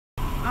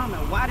I don't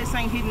know why this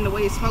ain't hitting the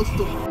way it's supposed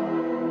to.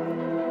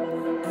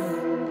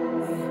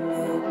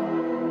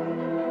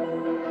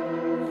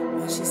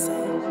 What she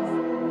say?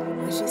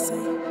 What she say?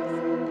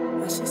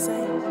 What she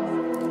say?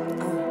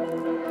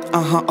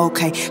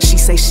 Okay. She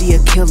say she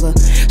a killer.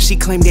 She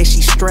claim that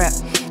she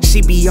strapped.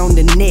 She be on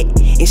the net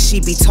and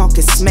she be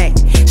talking smack.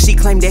 She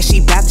claim that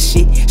she bout the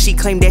shit. She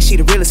claim that she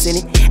the realest in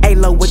it. Hey,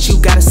 Lo, what you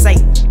gotta say?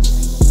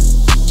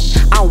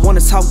 I don't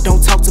wanna talk,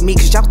 don't talk to me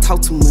cause y'all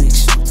talk too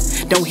much.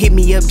 Don't hit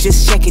me up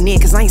just checking in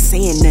cause I ain't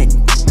saying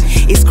nothing.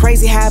 It's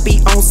crazy how I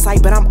be on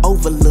site but I'm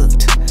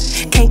overlooked.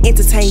 Can't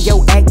entertain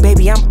your act,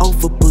 baby, I'm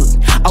overbooked.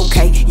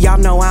 Okay, y'all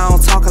know I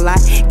don't talk a lot.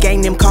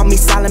 Gang them call me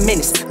Silent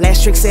Menace.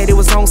 Last trick said it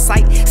was on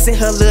site. Sent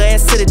her little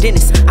ass to the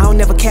dentist. I don't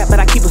never cap, but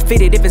I keep it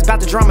fitted. If it's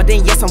about the drama,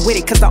 then yes, I'm with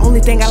it. Cause the only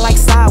thing I like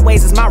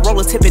sideways is my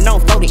roller tipping on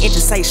 40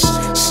 inches. Say shh,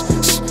 shh,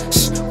 shh,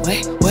 shh.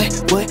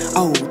 What?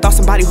 Oh, thought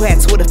somebody who had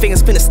Twitter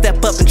fingers finna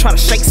step up and try to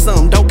shake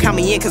some. Don't count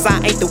me in cause I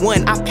ain't the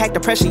one. I pack the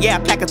pressure, yeah, I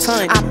pack a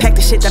ton. I pack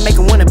the shit that make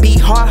 'em wanna be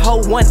hard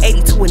hoe,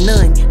 180 to a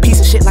none.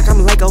 Piece of shit like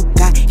I'm Lego.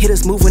 Got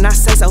hitters move when I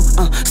say so.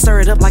 Stir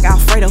it up like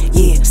Alfredo.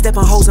 Yeah, step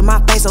on hoes in my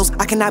pesos.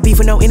 I cannot be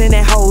for no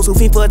internet hoes who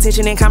fiend for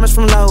attention and comments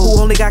from low.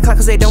 Who only got clout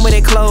cause they don't wear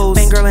their clothes.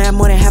 Fangirl and have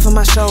more than half of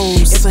my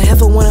shows. If I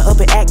ever wanna up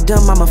and act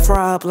dumb, I'ma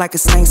fry up like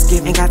it's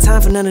Thanksgiving. Ain't got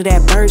time for none of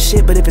that bird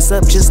shit, but if it's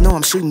up, just know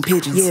I'm shooting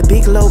pigeons. Yeah,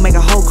 big low make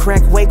a whole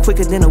crack way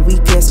quicker than a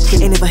week ass.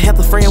 And if I help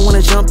a friend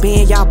wanna jump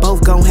in, y'all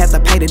both gon' have to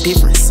pay the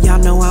difference. Y'all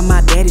know I'm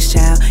my daddy's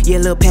child. Yeah,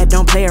 Lil Pat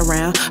don't play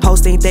around.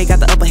 Hoes think they got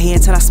the upper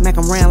hand till I smack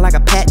 'em round like a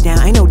pat down.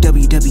 Ain't no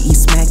WWE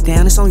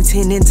Smackdown, it's only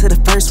 10 into the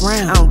first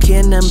round. I don't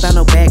care nothing about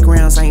no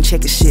backgrounds, I ain't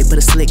checking shit but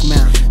a slick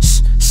mouth.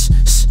 Shh, shh,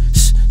 shh,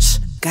 shh, shh.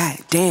 God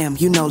damn,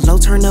 you know Lo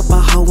turn up a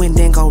hoe and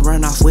then go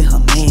run off with her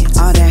man.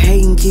 All that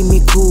hating keep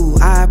me cool,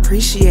 I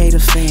appreciate a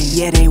fan.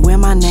 Yeah, they wear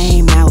my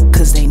name out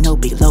cause they know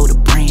Big Lo the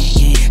brand,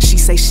 yeah. She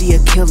say she a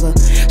killer,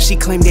 she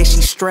claim that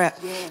she strapped.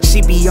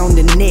 She be on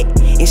the net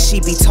and she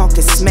be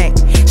talking smack.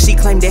 She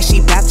claim that she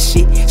bout the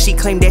shit, she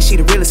claim that she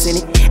the realest in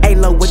it. Hey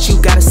Lo, what you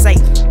gotta say?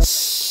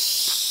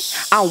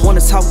 I don't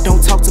wanna talk,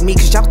 don't talk to me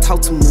cause y'all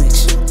talk too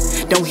much.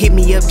 Don't hit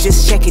me up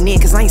just checking in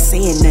cause I ain't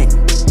saying nothing.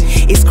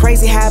 It's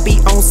crazy how I be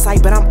on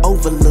site but I'm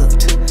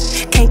overlooked.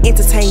 Can't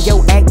entertain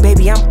your act,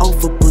 baby, I'm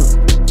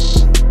overbooked.